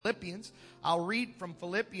Philippians. I'll read from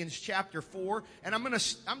Philippians chapter 4, and I'm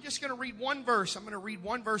just going to read one verse. I'm going to read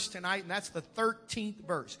one verse tonight, and that's the 13th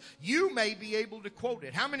verse. You may be able to quote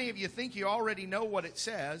it. How many of you think you already know what it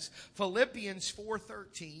says? Philippians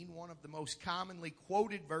 4:13, one of the most commonly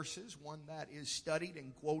quoted verses, one that is studied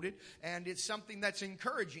and quoted, and it's something that's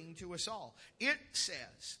encouraging to us all. It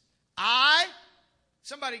says,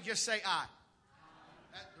 somebody just say I.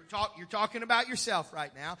 You're talking about yourself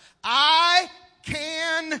right now. I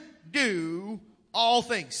can do all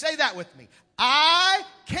things. Say that with me. I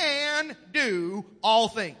can do all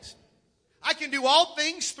things. I can do all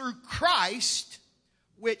things through Christ,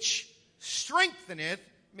 which strengtheneth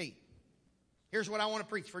me. Here's what I want to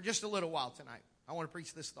preach for just a little while tonight. I want to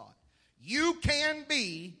preach this thought. You can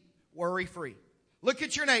be worry-free. Look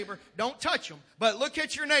at your neighbor. Don't touch them, but look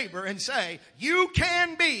at your neighbor and say, you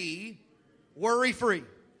can be worry-free.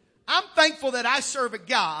 I'm thankful that I serve a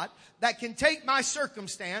God that can take my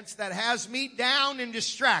circumstance that has me down and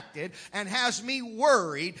distracted and has me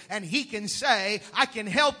worried, and He can say, I can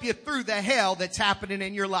help you through the hell that's happening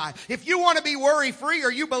in your life. If you want to be worry-free,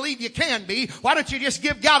 or you believe you can be, why don't you just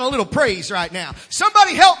give God a little praise right now?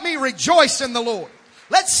 Somebody help me rejoice in the Lord.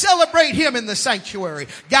 Let's celebrate Him in the sanctuary.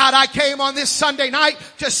 God, I came on this Sunday night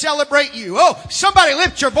to celebrate You. Oh, somebody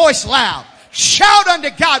lift your voice loud. Shout unto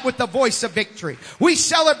God with the voice of victory. We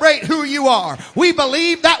celebrate who You are. We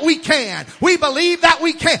believe that we can. We believe that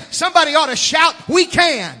we can. Somebody ought to shout, we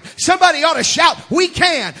can. Somebody ought to shout, we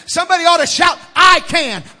can. Somebody ought to shout, I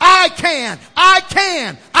can. I can. I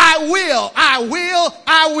can. I will. I will.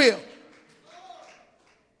 I will.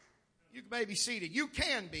 You may be seated. You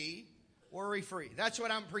can be worry-free. That's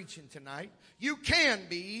what I'm preaching tonight. You can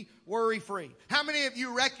be worry-free. How many of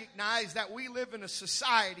you recognize that we live in a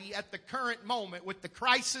society at the current moment with the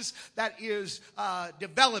crisis that is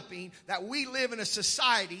developing, that we live in a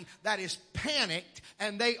society that is panicked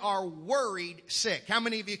and they are worried sick? How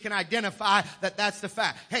many of you can identify that that's the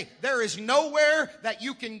fact? Hey, there is nowhere that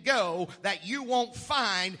you can go that you won't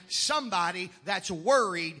find somebody that's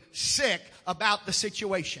worried sick about the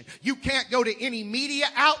situation. You can't go to any media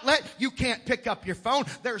outlet. You can't pick up your phone.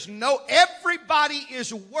 Everybody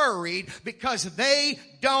is worried because they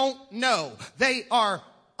don't know. They are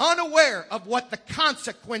unaware of what the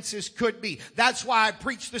consequences could be. That's why I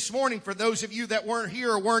preached this morning, for those of you that weren't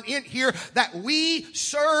here or weren't in here, that we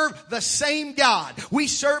serve the same God. We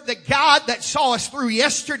serve the God that saw us through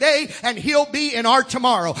yesterday, and He'll be in our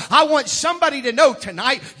tomorrow. I want somebody to know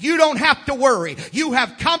tonight, you don't have to worry. You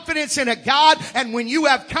have confidence in a God, and when you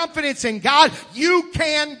have confidence in God, you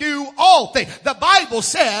can do all things. The Bible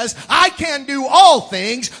says, I can do all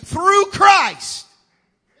things through Christ,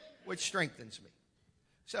 which strengthens me.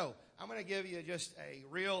 So, I'm going to give you just a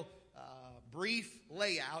real brief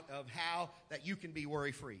layout of how that you can be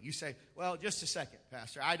worry-free. You say, well, just a second,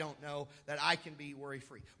 Pastor. I don't know that I can be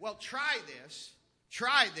worry-free. Well, try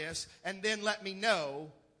this, and then let me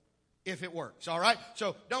know if it works, all right?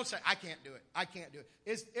 So, don't say, I can't do it. I can't do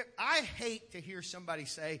it. I hate to hear somebody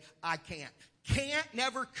say, I can't. Can't,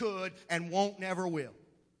 never could, and won't, never will.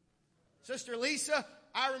 Sister Lisa,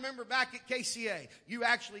 I remember back at KCA, you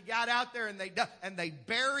actually got out there and they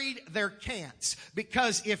buried their can'ts.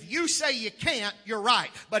 Because if you say you can't, you're right.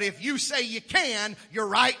 But if you say you can, you're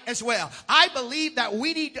right as well. I believe that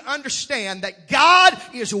we need to understand that God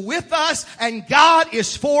is with us and God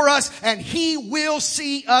is for us, and He will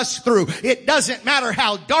see us through. It doesn't matter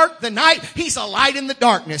how dark the night, He's a light in the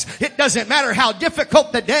darkness. It doesn't matter how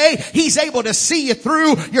difficult the day, He's able to see you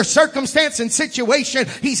through your circumstance and situation.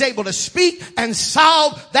 He's able to speak and solve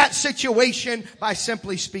that situation by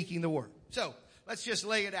simply speaking the word. So, let's just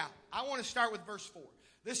lay it out. I want to start with verse 4.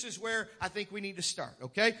 This is where I think we need to start,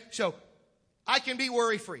 okay? So, I can be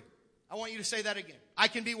worry-free. I want you to say that again. I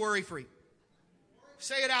can be worry-free.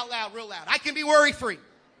 Say it out loud, real loud. I can be worry-free.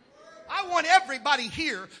 I want everybody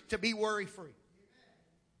here to be worry-free.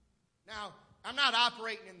 Now, I'm not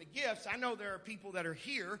operating in the gifts. I know there are people that are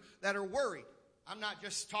here that are worried. I'm not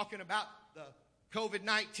just talking about the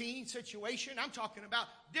COVID-19 situation. I'm talking about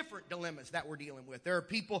different dilemmas that we're dealing with. There are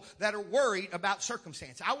people that are worried about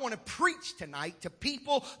circumstance. I want to preach tonight to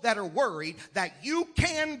people that are worried that you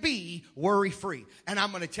can be worry-free. And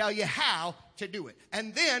I'm going to tell you how to do it.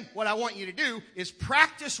 And then what I want you to do is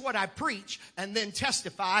practice what I preach and then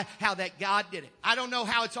testify how that God did it. I don't know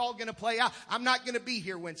how it's all going to play out. I'm not going to be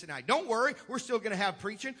here Wednesday night. Don't worry. We're still going to have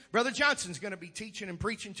preaching. Brother Johnson's going to be teaching and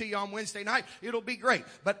preaching to you on Wednesday night. It'll be great.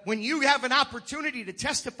 But when you have an opportunity to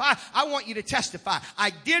testify, I want you to testify.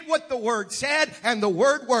 I did what the Word said, and the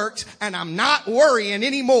Word works, and I'm not worrying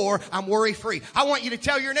anymore. I'm worry-free. I want you to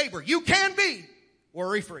tell your neighbor, you can be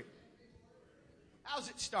worry-free. How's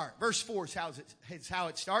it start? Verse 4 is how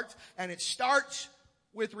it starts. And it starts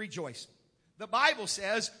with rejoicing. The Bible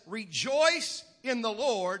says, rejoice in the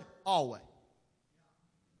Lord always.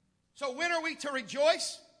 So when are we to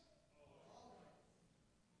rejoice?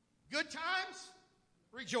 Good times,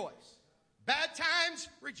 rejoice. Bad times,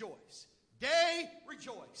 rejoice. Day,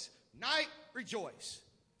 rejoice. Night, rejoice.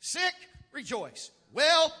 Sick, rejoice.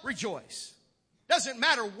 Well, rejoice. Doesn't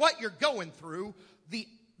matter what you're going through,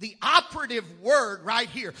 the operative word right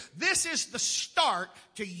here. This is the start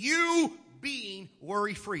to you being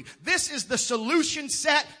worry-free. This is the solution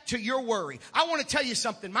set to your worry. I want to tell you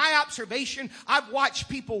something. My observation, I've watched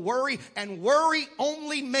people worry, and worry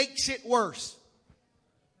only makes it worse.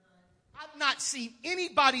 I've not seen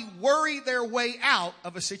anybody worry their way out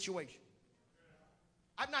of a situation.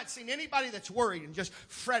 I've not seen anybody that's worried and just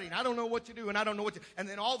fretting. I don't know what to do, and I don't know what to... And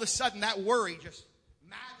then all of a sudden that worry just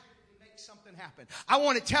magically makes something happen. I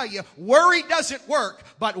want to tell you, worry doesn't work,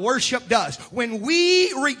 but worship does. When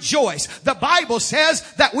we rejoice, the Bible says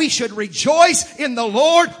that we should rejoice in the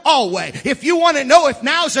Lord always. If you want to know if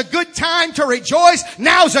now's a good time to rejoice,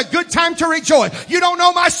 now's a good time to rejoice. You don't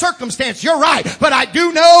know my circumstance, you're right. But I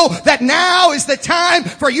do know that now is the time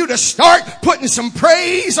for you to start putting some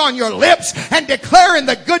praise on your lips and declaring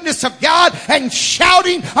the goodness of God and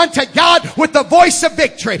shouting unto God with the voice of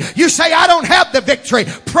victory. You say, I don't have the victory.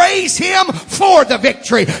 Praise Him for the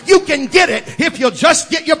victory. You can get it if you'll just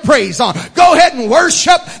get your praise on. Go ahead and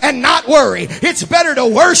worship and not worry. It's better to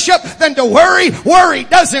worship than to worry. Worry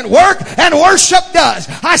doesn't work and worship does.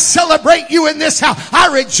 I celebrate you in this house.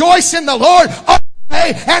 I rejoice in the Lord.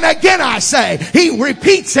 And again I say, He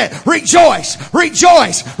repeats it. Rejoice,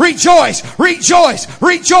 rejoice, rejoice, rejoice,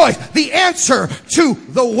 rejoice. The answer to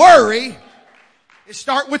the worry is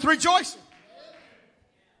start with rejoicing.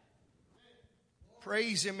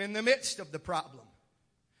 Praise Him in the midst of the problem.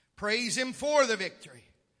 Praise Him for the victory.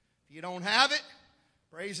 If you don't have it,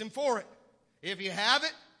 praise Him for it. If you have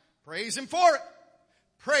it, praise Him for it.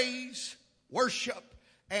 Praise, worship,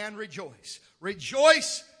 and rejoice.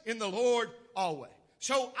 Rejoice in the Lord always.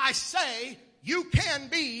 So I say you can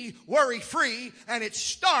be worry-free, and it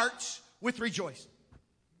starts with rejoicing.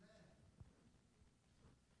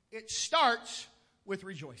 It starts with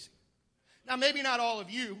rejoicing. Now, maybe not all of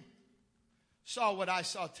you saw what I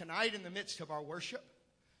saw tonight in the midst of our worship,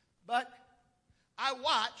 but I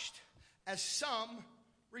watched as some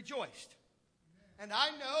rejoiced. And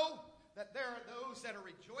I know that there are those that are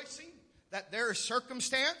rejoicing, that their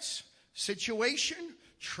circumstance, situation,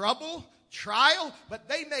 trouble, trial, but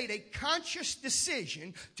they made a conscious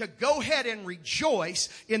decision to go ahead and rejoice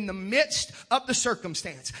in the midst of the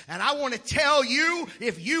circumstance. And I want to tell you,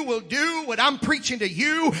 if you will do what I'm preaching to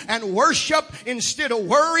you and worship instead of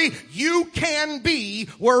worry, you can be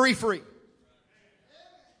worry-free.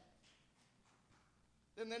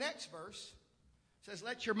 Then the next verse says,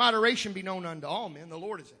 let your moderation be known unto all men. The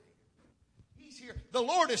Lord is at hand. He's here. The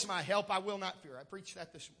Lord is my help, I will not fear. I preached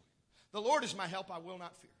that this morning. The Lord is my help, I will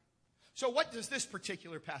not fear. So what does this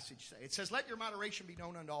particular passage say? It says, let your moderation be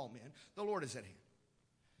known unto all men. The Lord is at hand.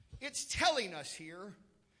 It's telling us here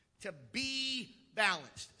to be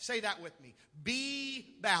balanced. Say that with me. Be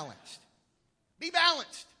balanced. Be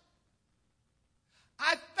balanced.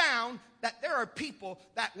 I've found that there are people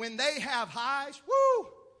that when they have highs, woo,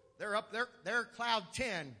 they're up there. They're cloud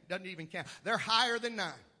 10. Doesn't even count. They're higher than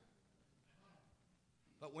 9.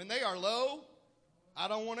 But when they are low, I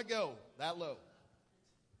don't want to go that low.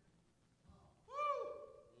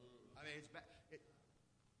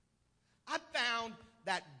 I found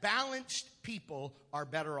that balanced people are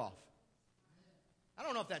better off. I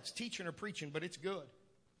don't know if that's teaching or preaching, but it's good.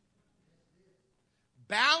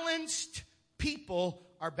 Balanced people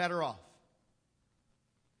are better off.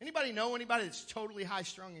 Anybody know anybody that's totally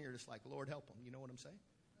high-strung and you're just like, Lord help them? You know what I'm saying?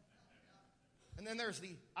 And then there's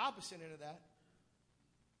the opposite end of that.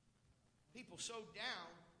 People so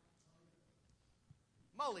down.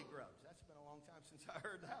 Mully grubs. That's been a long time since I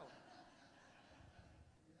heard that one.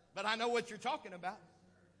 But I know what you're talking about.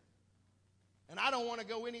 And I don't want to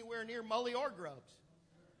go anywhere near Mully or grubs.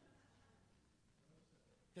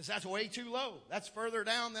 Because that's way too low. That's further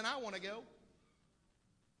down than I want to go.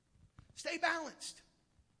 Stay balanced.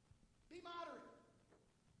 Be moderate.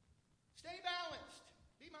 Stay balanced.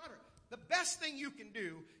 Be moderate. The best thing you can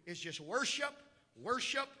do is just worship,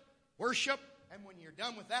 worship, worship. And when you're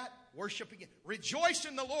done with that, worship again. Rejoice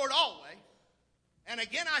in the Lord always. And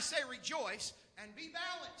again I say rejoice. And be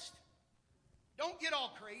balanced. Don't get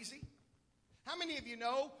all crazy. How many of you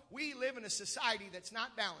know we live in a society that's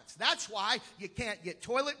not balanced? That's why you can't get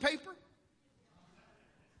toilet paper.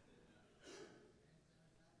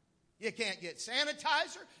 You can't get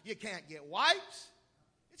sanitizer. You can't get wipes.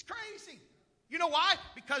 It's crazy. You know why?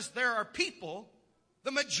 Because there are people,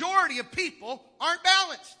 the majority of people aren't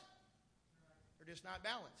balanced. They're just not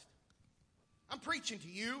balanced. I'm preaching to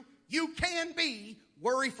you. You can be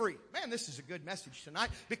worry-free. Man, this is a good message tonight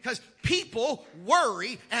because people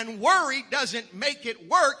worry, and worry doesn't make it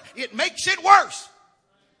work. It makes it worse.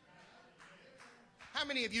 How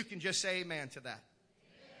many of you can just say amen to that?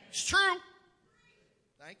 It's true.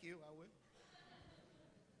 Thank you. I will.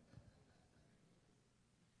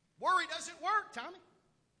 Worry doesn't work, Tommy.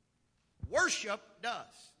 Worship does.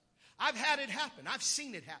 I've had it happen. I've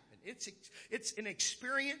seen it happen. It's an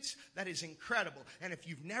experience that is incredible. And if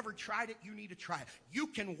you've never tried it, you need to try it. You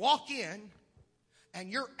can walk in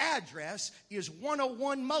and your address is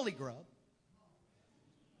 101 Mully Grub.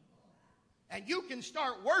 And you can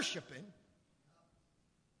start worshiping.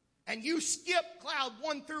 And you skip cloud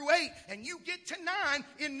 1 through 8 and you get to 9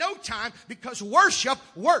 in no time because worship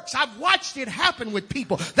works. I've watched it happen with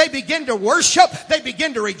people. They begin to worship. They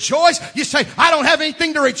begin to rejoice. You say, I don't have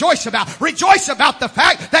anything to rejoice about. Rejoice about the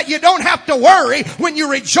fact that you don't have to worry. When you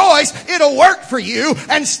rejoice, it'll work for you.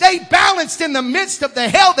 And stay balanced in the midst of the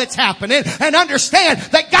hell that's happening and understand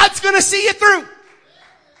that God's going to see you through.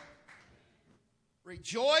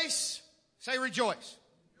 Rejoice. Say rejoice.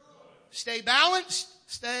 Stay balanced.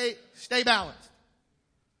 Stay balanced.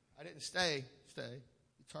 I didn't stay.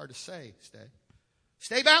 It's hard to say, stay.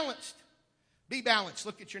 Stay balanced. Be balanced.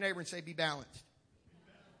 Look at your neighbor and say, be balanced.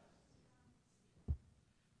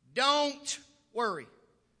 Don't worry.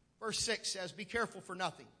 Verse 6 says, be careful for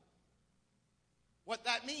nothing. What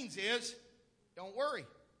that means is, don't worry.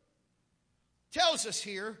 Tells us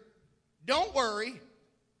here, don't worry,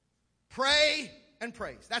 pray and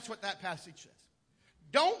praise. That's what that passage says.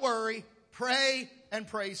 Don't worry, pray and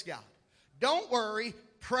praise God. Don't worry,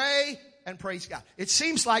 pray and praise God. It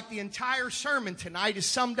seems like the entire sermon tonight is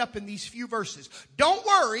summed up in these few verses. Don't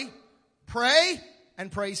worry, pray and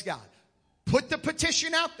praise God. Put the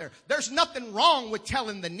petition out there. There's nothing wrong with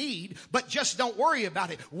telling the need, but just don't worry about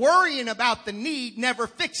it. Worrying about the need never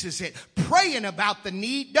fixes it. Praying about the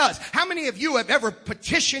need does. How many of you have ever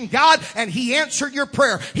petitioned God and He answered your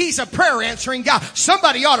prayer? He's a prayer answering God.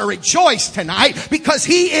 Somebody ought to rejoice tonight because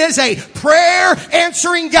He is a prayer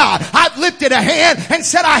answering God. I've lifted a hand and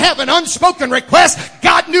said I have an unspoken request.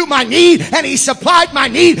 God knew my need and He supplied my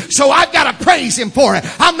need, so I've got to praise Him for it.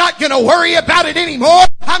 I'm not going to worry about it anymore.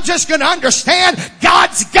 I'm just going to understand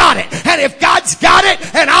God's got it. And if God's got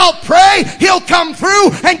it and I'll pray, He'll come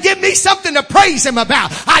through and give me something to praise Him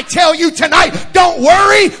about. I tell you tonight, don't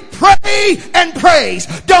worry, pray and praise.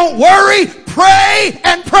 Don't worry, pray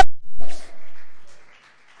and praise.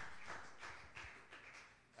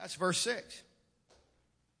 That's verse 6.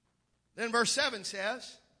 Then verse 7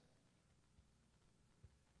 says,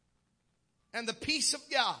 and the peace of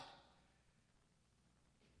God.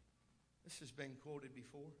 This has been quoted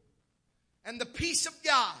before. And the peace of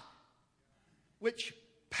God, which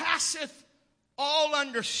passeth all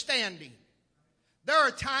understanding. There are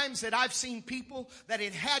times that I've seen people that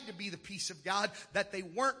it had to be the peace of God, that they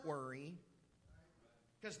weren't worrying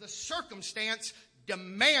because the circumstance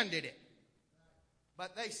demanded it.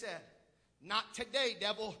 But they said, not today,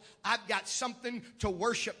 devil. I've got something to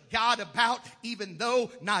worship God about, even though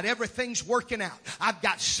not everything's working out. I've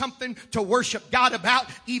got something to worship God about,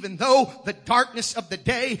 even though the darkness of the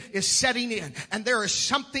day is setting in. And there is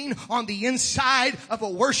something on the inside of a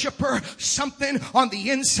worshiper, something on the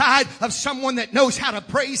inside of someone that knows how to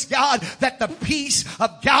praise God, that the peace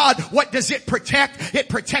of God, what does it protect? It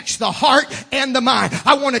protects the heart and the mind.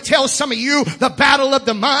 I want to tell some of you, the battle of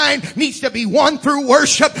the mind needs to be won through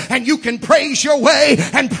worship, and you can praise your way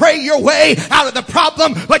and pray your way out of the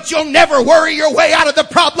problem, but you'll never worry your way out of the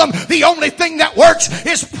problem. The only thing that works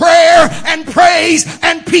is prayer and praise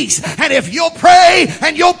and peace. And if you'll pray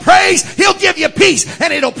and you'll praise, He'll give you peace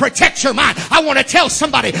and it'll protect your mind. I want to tell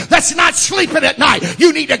somebody that's not sleeping at night,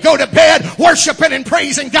 you need to go to bed worshiping and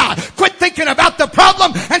praising God. Quit thinking about the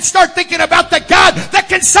problem and start thinking about the God that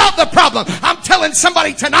can solve the problem. I'm telling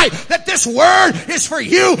somebody tonight that this word is for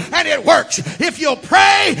you and it works. If you'll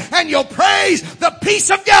pray and you'll praise, the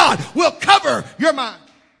peace of God will cover your mind.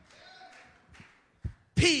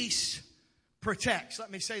 Peace protects.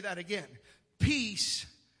 Let me say that again. Peace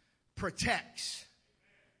protects.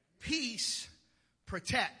 Peace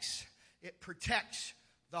protects. It protects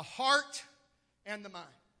the heart and the mind.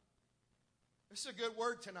 This is a good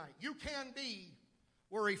word tonight. You can be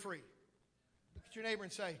worry-free. Look at your neighbor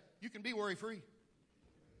and say, you can be worry-free.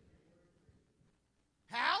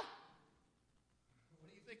 How?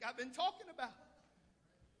 What do you think I've been talking about?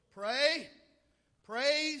 Pray,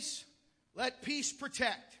 praise, let peace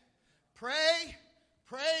protect. Pray,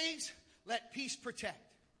 praise, let peace protect.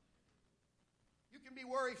 can be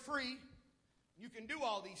worry-free. You can do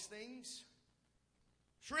all these things.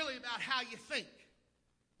 It's really about how you think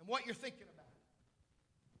and what you're thinking about.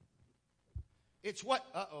 It's what,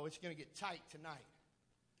 it's going to get tight tonight.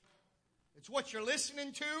 It's what you're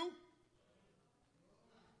listening to.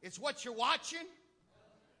 It's what you're watching.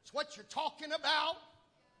 It's what you're talking about.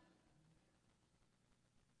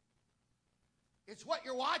 It's what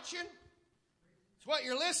you're watching. It's what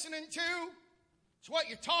you're listening to. It's what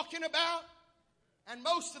you're talking about. And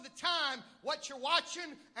most of the time, what you're watching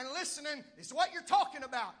and listening is what you're talking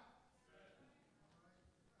about.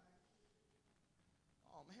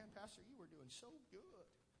 Oh man, Pastor, you were doing so good.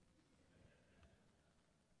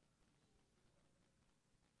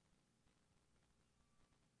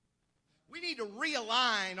 We need to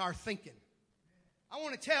realign our thinking. I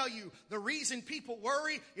want to tell you, the reason people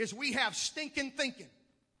worry is we have stinking thinking.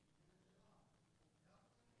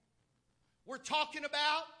 We're talking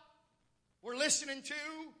about, we're listening to,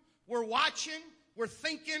 we're watching, we're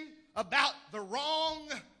thinking about the wrong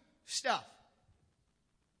stuff.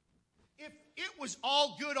 If it was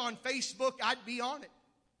all good on Facebook, I'd be on it.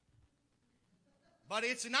 But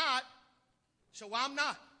it's not, so I'm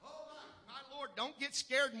not. Oh, my Lord, don't get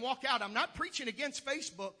scared and walk out. I'm not preaching against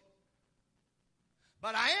Facebook.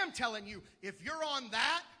 But I am telling you, if you're on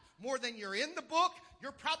that more than you're in the book,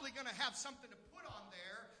 you're probably going to have something to put on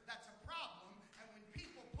there that's a problem. And when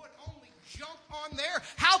people put only junk on there,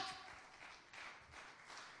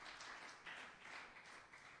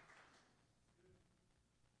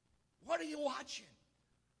 what are you watching?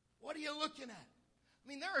 What are you looking at? I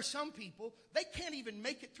mean, there are some people, they can't even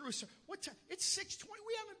make it through a sermon. What time? It's 6:20.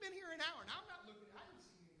 We haven't been here an hour, and I'm not looking. I haven't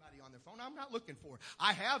seen anybody on their phone. I'm not looking for it.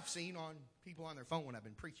 I have seen on people on their phone when I've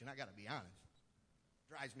been preaching. I got to be honest.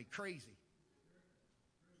 Drives me crazy.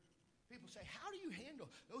 People say, how do you handle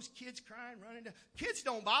those kids crying, running down? Kids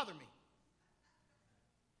don't bother me.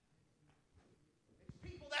 It's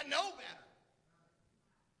people that know better.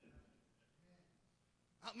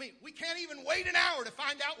 I mean, we can't even wait an hour to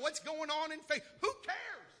find out what's going on in faith. Who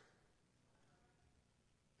cares?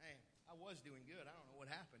 Man, I was doing good. I don't know what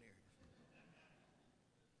happened here.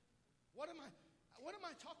 What am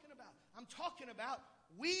I talking about? I'm talking about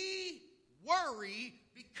we worry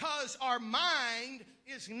because our mind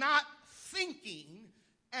is not thinking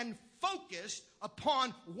and focused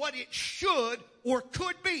upon what it should or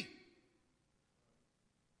could be.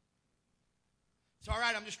 It's all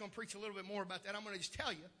right, I'm just going to preach a little bit more about that. I'm going to just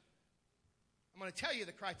tell you. I'm going to tell you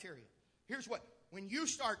the criteria. Here's what. When you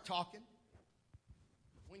start talking,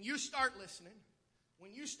 when you start listening,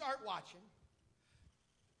 when you start watching,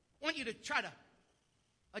 I want you to try to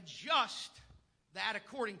adjust that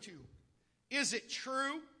according to, is it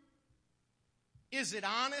true? Is it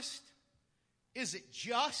honest? Is it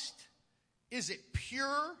just? Is it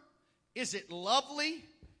pure? Is it lovely?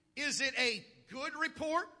 Is it a good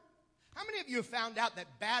report? How many of you have found out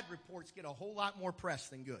that bad reports get a whole lot more press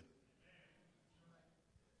than good?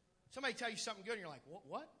 Somebody tells you something good and you're like,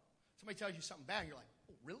 what? Somebody tells you something bad and you're like,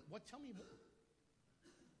 oh, really? What? Tell me more.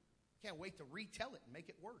 Can't wait to retell it and make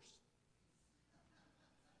it worse.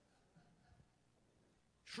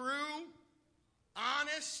 True,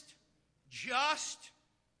 honest, just,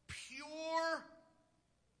 pure,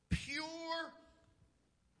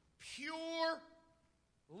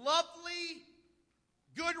 lovely,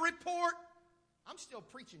 good report. I'm still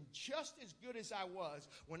preaching just as good as I was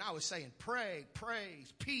when I was saying pray,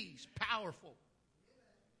 praise, peace, powerful.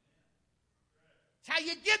 It's how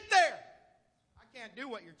you get there. I can't do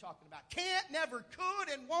what you're talking about. Can't, never could,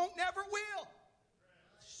 and won't, never will.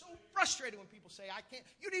 So frustrated when people say, I can't.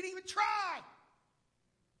 You didn't even try.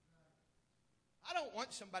 I don't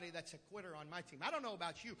want somebody that's a quitter on my team. I don't know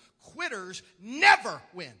about you. Quitters never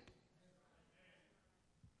win.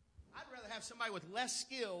 I'd rather have somebody with less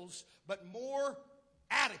skills but more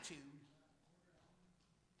attitude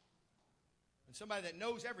than somebody that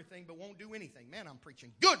knows everything but won't do anything. Man, I'm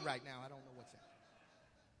preaching good right now. I don't know what's that.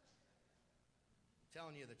 I'm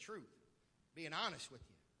telling you the truth. Being honest with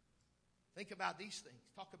you. Think about these things.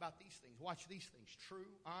 Talk about these things. Watch these things. True,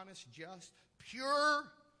 honest, just, pure,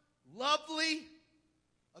 lovely,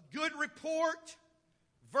 a good report,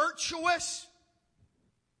 virtuous.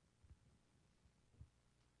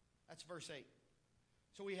 That's verse 8.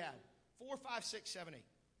 So we had 4, 5, 6, 7, 8.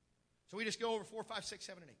 So we just go over 4, 5, 6,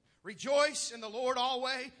 7, and 8. Rejoice in the Lord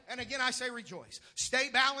always. And again, I say rejoice. Stay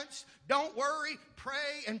balanced. Don't worry.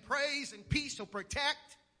 Pray and praise and peace will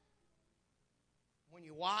protect. When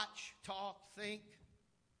you watch, talk, think,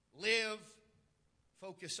 live,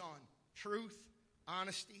 focus on truth,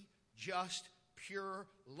 honesty, just, pure,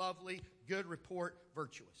 lovely, good report,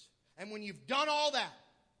 virtuous. And when you've done all that,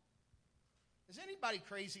 Is anybody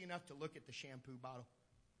crazy enough to look at the shampoo bottle?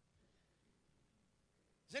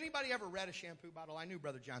 Has anybody ever read a shampoo bottle? I knew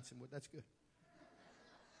Brother Johnson would. That's good.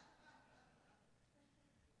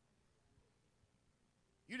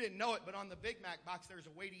 You didn't know it, but on the Big Mac box, there's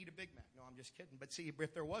a way to eat a Big Mac. No, I'm just kidding. But see,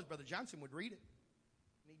 if there was, Brother Johnson would read it.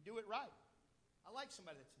 And he'd do it right. I like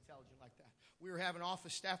somebody that's intelligent like that. We were having an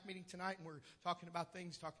office staff meeting tonight, and we were talking about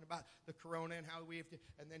things, talking about the corona and how we have to.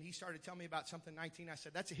 And then he started telling me about something 19. I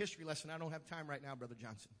said, that's a history lesson. I don't have time right now, Brother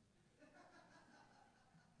Johnson.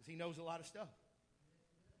 Because he knows a lot of stuff.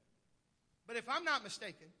 But if I'm not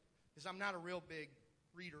mistaken, because I'm not a real big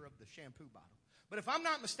reader of the shampoo bottle, but if I'm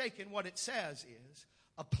not mistaken, what it says is,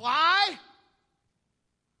 apply,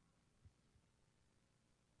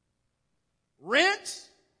 rinse,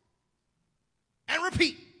 and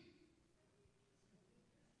repeat.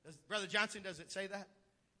 Brother Johnson, does it say that?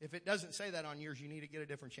 If it doesn't say that on yours, you need to get a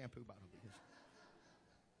different shampoo bottle.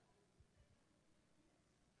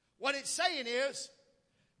 What it's saying is,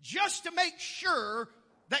 just to make sure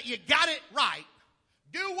that you got it right,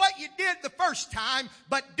 do what you did the first time,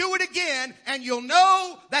 but do it again, and you'll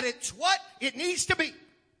know that it's what it needs to be.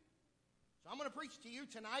 So I'm going to preach to you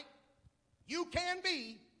tonight. You can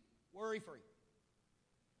be worry-free.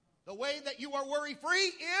 The way that you are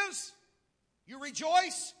worry-free is you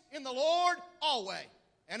rejoice in the Lord always.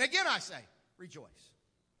 And again I say, rejoice.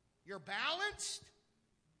 You're balanced.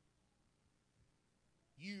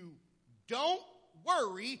 You don't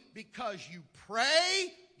worry because you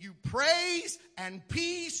pray, you praise, and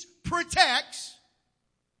peace protects.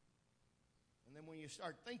 And then when you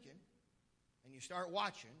start thinking, and you start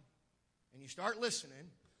watching, and you start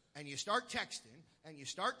listening, and you start texting, and you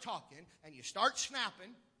start talking, and you start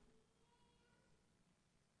snapping,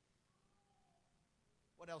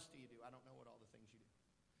 what else do you do? I don't know what all the things you do.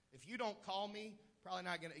 If you don't call me, probably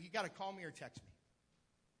not going to, you got to call me or text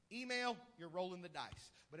me. Email, you're rolling the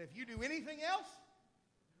dice. But if you do anything else,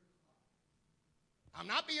 I'm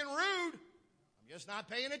not being rude. I'm just not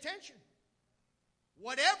paying attention.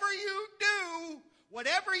 Whatever you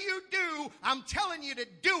do, I'm telling you to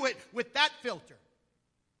do it with that filter.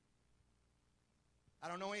 I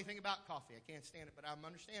don't know anything about coffee. I can't stand it, but I'm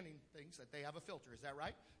understanding things that they have a filter. Is that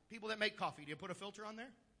right? People that make coffee, do you put a filter on there?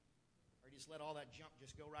 Or do you just let all that junk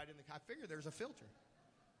just go right in the I figure there's a filter.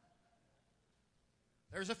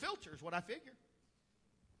 There's a filter is what I figure.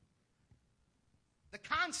 The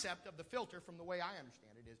concept of the filter, from the way I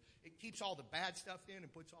understand it, is it keeps all the bad stuff in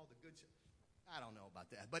and puts all the good stuff. I don't know about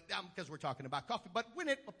that, but because we're talking about coffee. But when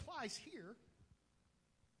it applies here,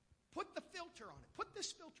 put the filter on it. Put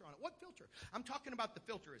this filter on it. What filter? I'm talking about the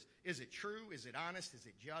filter. Is it true? Is it honest? Is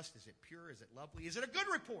it just? Is it pure? Is it lovely? Is it a good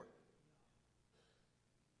report?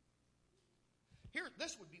 Here,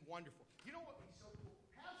 this would be wonderful. You know what would be so cool?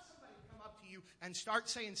 Have somebody come up to you and start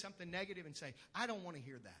saying something negative and say, I don't want to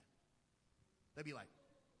hear that. They'd be like,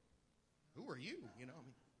 who are you? You know, I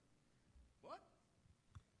mean, what?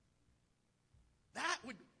 That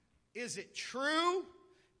would, is it true?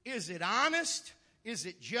 Is it honest? Is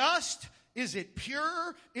it just? Is it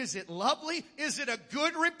pure? Is it lovely? Is it a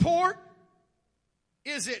good report?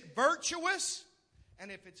 Is it virtuous? And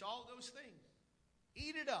if it's all those things,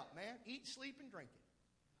 eat it up, man. Eat, sleep, and drink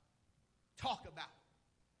it. Talk about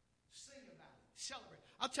it. Sing about it. Celebrate.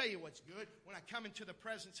 I'll tell you what's good. When I come into the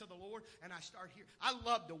presence of the Lord and I start here, I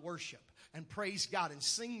love to worship and praise God and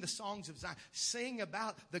sing the songs of Zion. Sing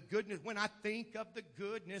about the goodness. When I think of the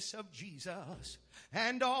goodness of Jesus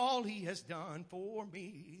and all He has done for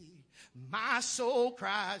me, my soul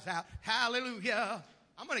cries out, hallelujah.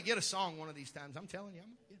 I'm going to get a song one of these times. I'm telling you,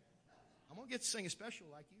 I'm going to get to sing a special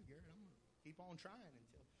like you, Garrett. I'm going to keep on trying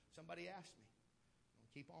until somebody asks me. I'm going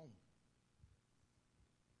to keep on.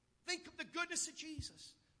 Think of the goodness of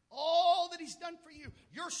Jesus. All that He's done for you.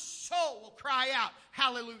 Your soul will cry out,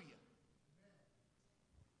 hallelujah.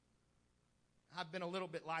 I've been a little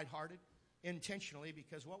bit lighthearted intentionally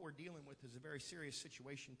because what we're dealing with is a very serious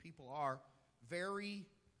situation. People are very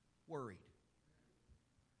worried.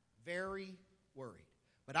 Very worried.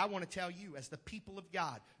 But I want to tell you, as the people of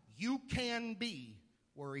God, you can be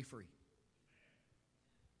worry-free.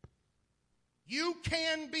 You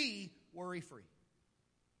can be worry-free.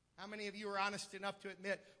 How many of you are honest enough to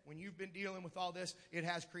admit when you've been dealing with all this, it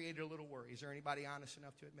has created a little worry? Is there anybody honest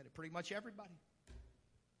enough to admit it? Pretty much everybody.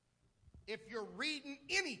 If you're reading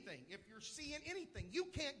anything, if you're seeing anything, you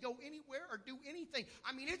can't go anywhere or do anything.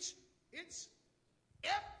 I mean, it's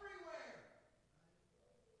everywhere.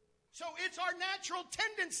 So it's our natural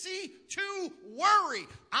tendency to worry.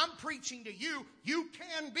 I'm preaching to you. You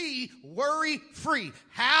can be worry-free.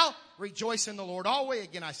 How? Rejoice in the Lord always.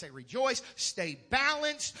 Again, I say rejoice. Stay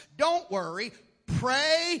balanced. Don't worry.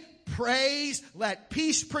 Pray, praise, let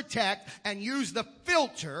peace protect, and use the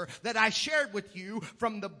filter that I shared with you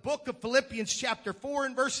from the book of Philippians chapter 4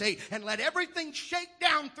 and verse 8, and let everything shake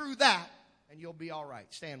down through that, and you'll be all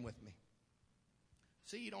right. Stand with me.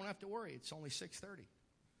 See, you don't have to worry. It's only 6:30. You're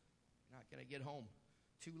not going to get home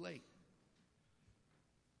too late.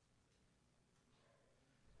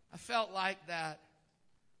 I felt like that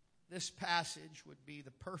this passage would be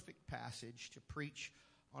the perfect passage to preach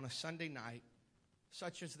on a Sunday night,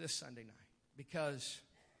 such as this Sunday night. Because,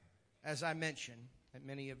 as I mentioned, and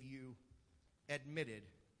many of you admitted,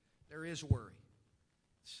 there is worry.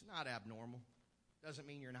 It's not abnormal. Doesn't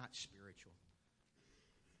mean you're not spiritual.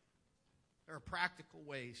 There are practical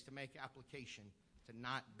ways to make application to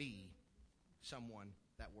not be someone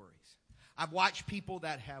that worries. I've watched people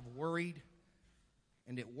that have worried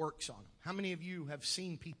and it works on them. How many of you have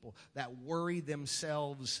seen people that worry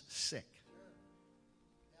themselves sick?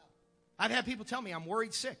 I've had people tell me, I'm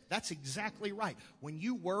worried sick. That's exactly right. When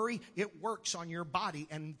you worry, it works on your body.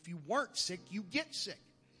 And if you weren't sick, you get sick.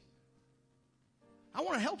 I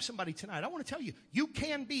want to help somebody tonight. I want to tell you, you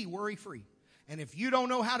can be worry-free. And if you don't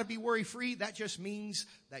know how to be worry-free, that just means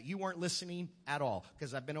that you weren't listening at all.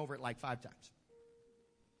 Because I've been over it like 5 times.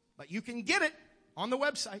 But you can get it on the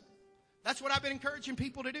website. That's what I've been encouraging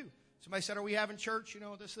people to do. Somebody said, are we having church?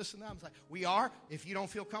 This, and that. I was like, we are. If you don't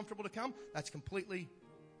feel comfortable to come, that's completely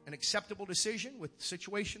an acceptable decision with the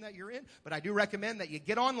situation that you're in. But I do recommend that you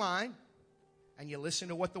get online and you listen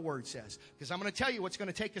to what the Word says. Because I'm going to tell you what's going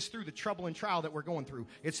to take us through the trouble and trial that we're going through.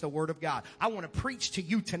 It's the Word of God. I want to preach to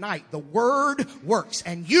you tonight. The Word works.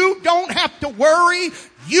 And you don't have to worry.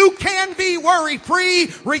 You can be worry-free.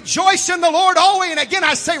 Rejoice in the Lord always. And again,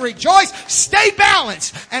 I say rejoice. Stay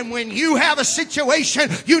balanced. And when you have a situation,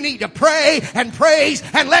 you need to pray and praise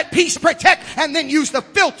and let peace protect. And then use the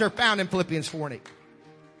filter found in Philippians 4 and 8.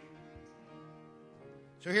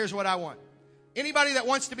 So here's what I want. Anybody that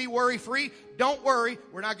wants to be worry-free, don't worry.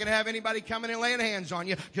 We're not going to have anybody coming and laying hands on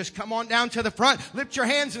you. Just come on down to the front, lift your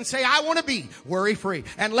hands and say, I want to be worry-free.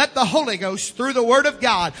 And let the Holy Ghost, through the Word of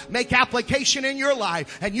God, make application in your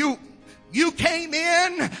life. And you came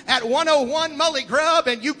in at 101 Mully Grub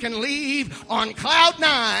and you can leave on cloud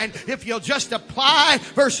 9 if you'll just apply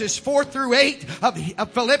verses 4 through 8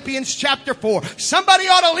 of Philippians chapter 4. Somebody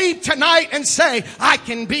ought to leave tonight and say, I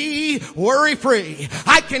can be worry-free.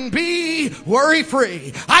 I can be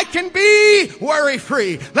worry-free. I can be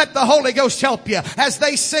worry-free. Let the Holy Ghost help you. As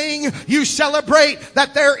they sing, you celebrate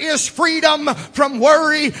that there is freedom from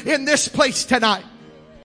worry in this place tonight.